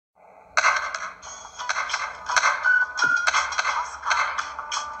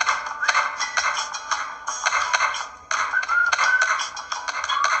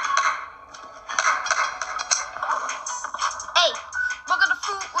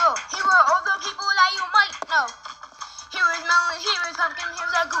No. Here is melon, here is pumpkin,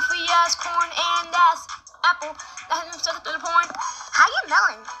 here's that goofy ass corn, and that's apple. That has been stuck through the porn. Hi, I'm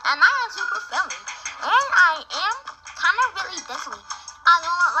Melon, and I am super filmy. And I am kind of really deathly. I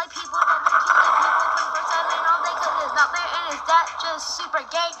don't like people that like killing people 24/7 all day because it's not fair, and is that just super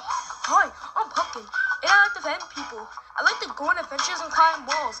gay? Hi, I'm Pumpkin, and I like to defend people. I like to go on adventures and climb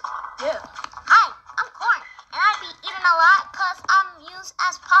walls. Yeah. Hi, I'm Corn, and I be eating a lot because I'm used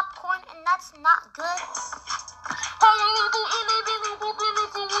as popcorn, and that's not good.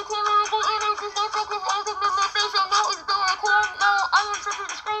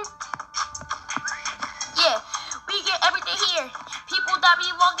 Yeah, we get everything here. People that be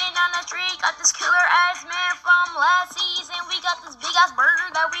walking down the street got this killer ass man from last season. We got this big ass burger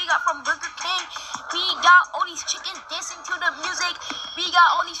that we got from Burger King. We got all these chickens dancing to the music. We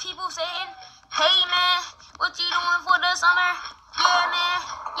got all these people saying, "Hey man, what you doing for the summer?" Yeah man,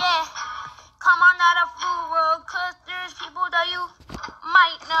 yeah. Come on out of food world, cause there's people that you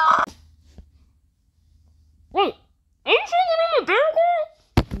might know. Wait, are you saying your name is Dairy?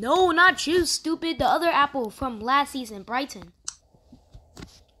 No, not you, stupid. The other apple from last season, Brighton.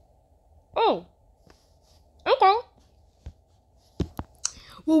 Oh. Okay.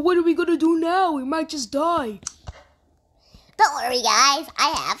 Well, what are we gonna do now? We might just die. Don't worry, guys.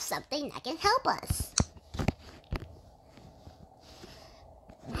 I have something that can help us.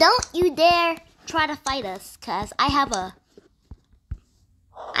 Don't you dare try to fight us, cause I have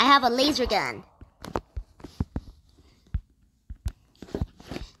a laser gun.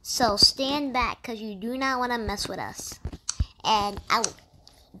 So stand back, cause you do not want to mess with us, and I will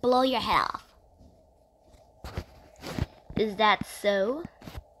blow your head off. Is that so?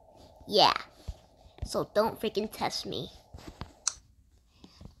 Yeah. So don't freaking test me.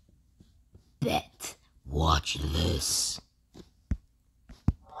 Bet. Watch this.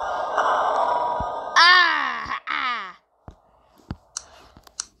 Ah!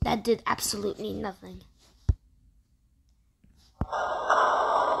 That did absolutely nothing.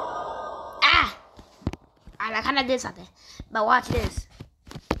 I kind of did something, but watch this.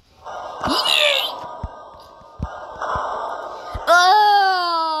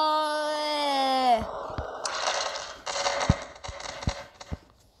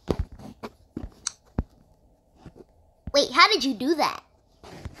 Wait, how did you do that?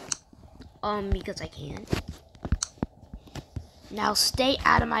 Because I can. Now stay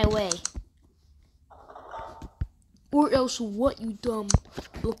out of my way. Or else what, you dumb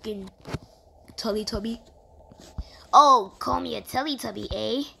looking Teletubby? Oh, call me a Teletubby,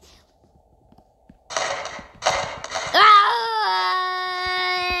 eh?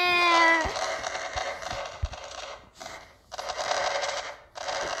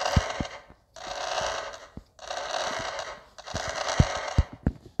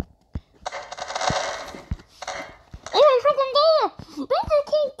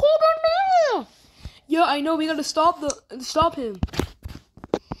 Yeah, I know. We gotta stop him.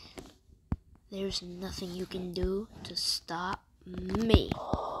 There's nothing you can do to stop me.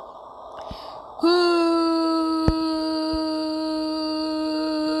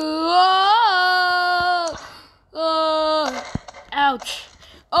 Ouch.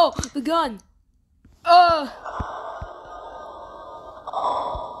 Oh, the gun.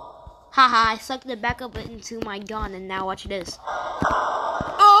 Haha, I sucked it back up into my gun, and now watch this.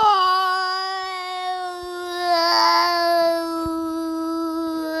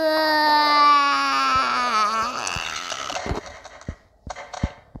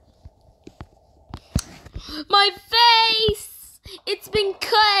 My face! It's been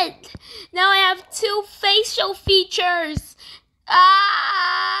cut! Now I have 2 facial features! Ah!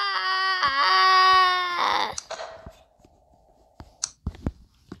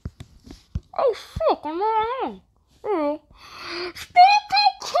 Oh, fuck, I'm not on.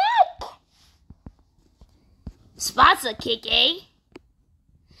 Spots a kick, eh?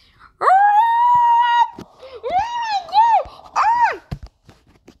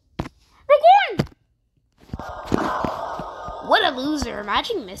 What a loser.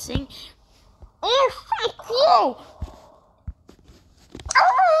 Imagine missing. Oh, fuck you!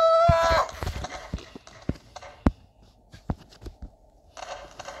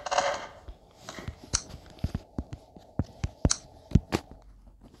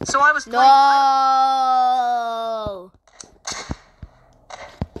 So I was playing. No!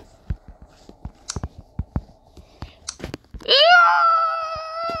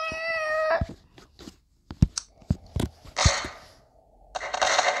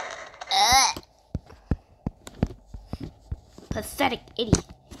 Pathetic idiot.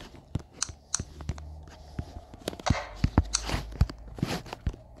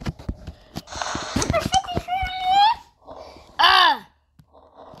 What the fuck is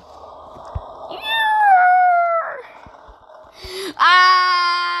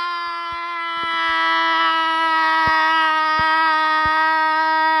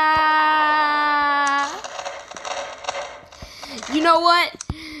know what?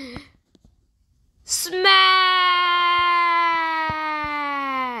 Smash!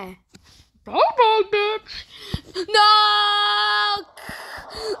 Bye-bye, bitch! No!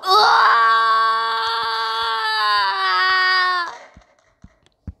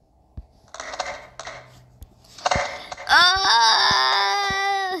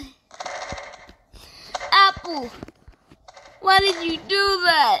 Apple, why did you do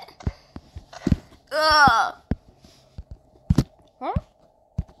that? Huh?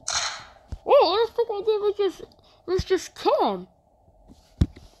 Oh, I think I did was just kill him.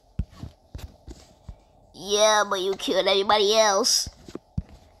 Yeah, but you killed everybody else.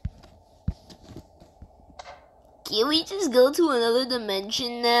 Can we just go to another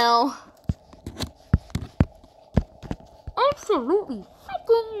dimension now? Absolutely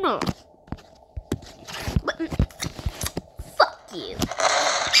fucking not. But, fuck you.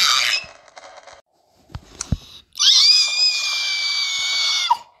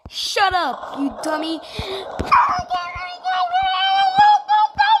 Shut up, you dummy.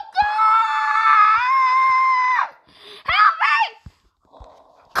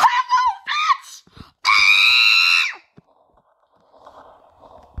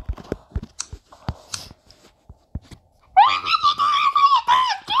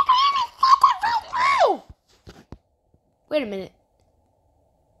 Wait a minute.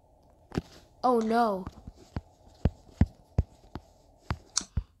 Oh no.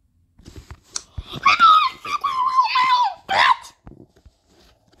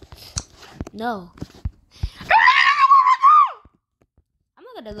 No. I'm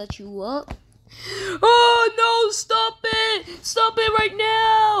not gonna let you up. Oh no, stop it! Stop it right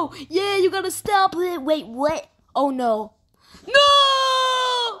now! Yeah, you gotta stop it. Wait, what? Oh no. No!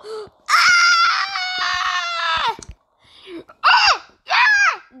 Ah! Oh!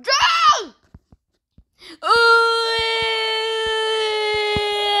 Yeah! Dang!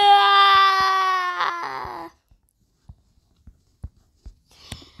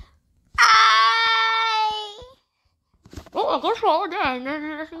 Oh, I guess all day.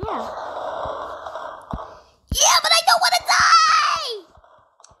 Yeah, but I don't want to die!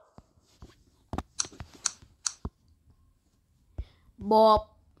 Bop.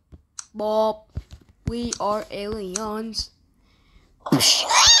 Bop. We are aliens.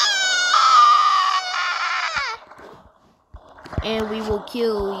 And we will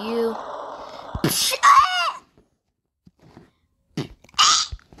kill you.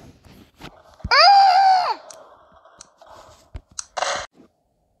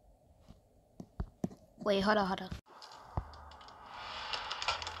 Wait, hold on.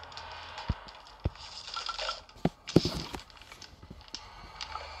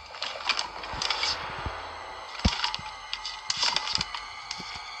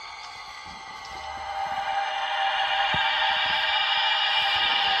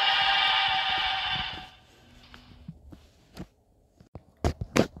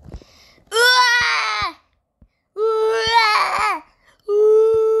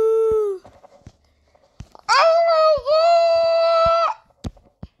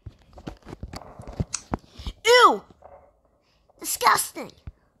 Ew! Disgusting.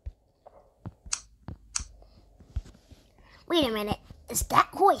 Wait a minute. Is that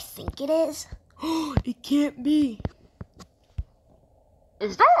who I think it is? It can't be.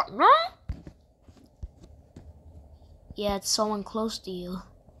 Is that right? Yeah, it's someone close to you.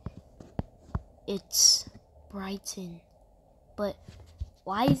 It's Brighton. But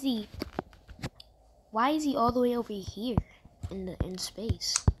why is he all the way over here in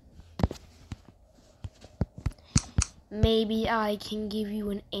space? Maybe I can give you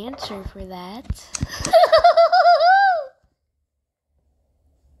an answer for that.